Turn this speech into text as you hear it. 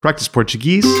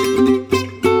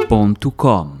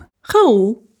practiceportuguese.com.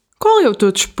 Raul, qual é o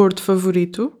teu desporto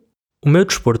favorito? O meu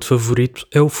desporto favorito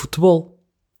é o futebol.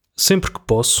 Sempre que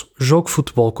posso, jogo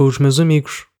futebol com os meus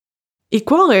amigos. E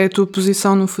qual é a tua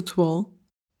posição no futebol?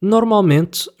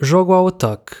 Normalmente, jogo ao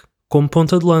ataque, como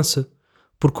ponta de lança,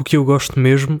 porque o que eu gosto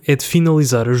mesmo é de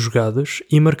finalizar as jogadas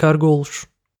e marcar golos.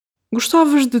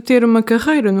 Gostavas de ter uma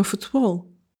carreira no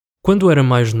futebol? Quando era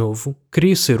mais novo,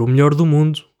 queria ser o melhor do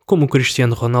mundo, como o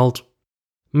Cristiano Ronaldo.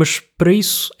 Mas para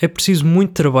isso é preciso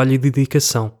muito trabalho e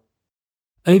dedicação.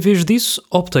 Em vez disso,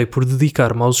 optei por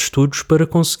dedicar-me aos estudos para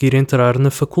conseguir entrar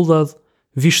na faculdade,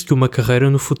 visto que uma carreira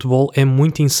no futebol é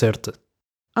muito incerta.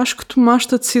 Acho que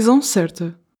tomaste a decisão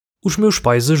certa. Os meus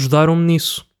pais ajudaram-me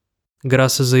nisso.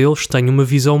 Graças a eles tenho uma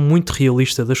visão muito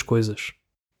realista das coisas.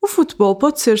 O futebol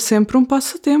pode ser sempre um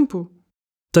passatempo.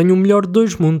 Tenho o melhor de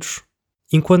dois mundos.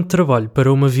 Enquanto trabalho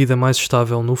para uma vida mais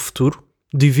estável no futuro,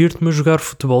 divirto-me a jogar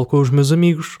futebol com os meus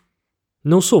amigos.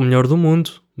 Não sou o melhor do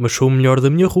mundo, mas sou o melhor da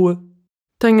minha rua.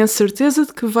 Tenho a certeza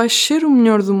de que vais ser o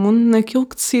melhor do mundo naquilo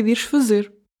que decidires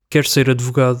fazer. Quero ser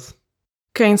advogado.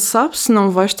 Quem sabe se não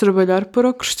vais trabalhar para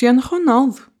o Cristiano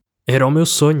Ronaldo? Era o meu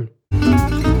sonho.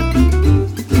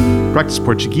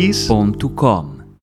 practiceportuguese.com.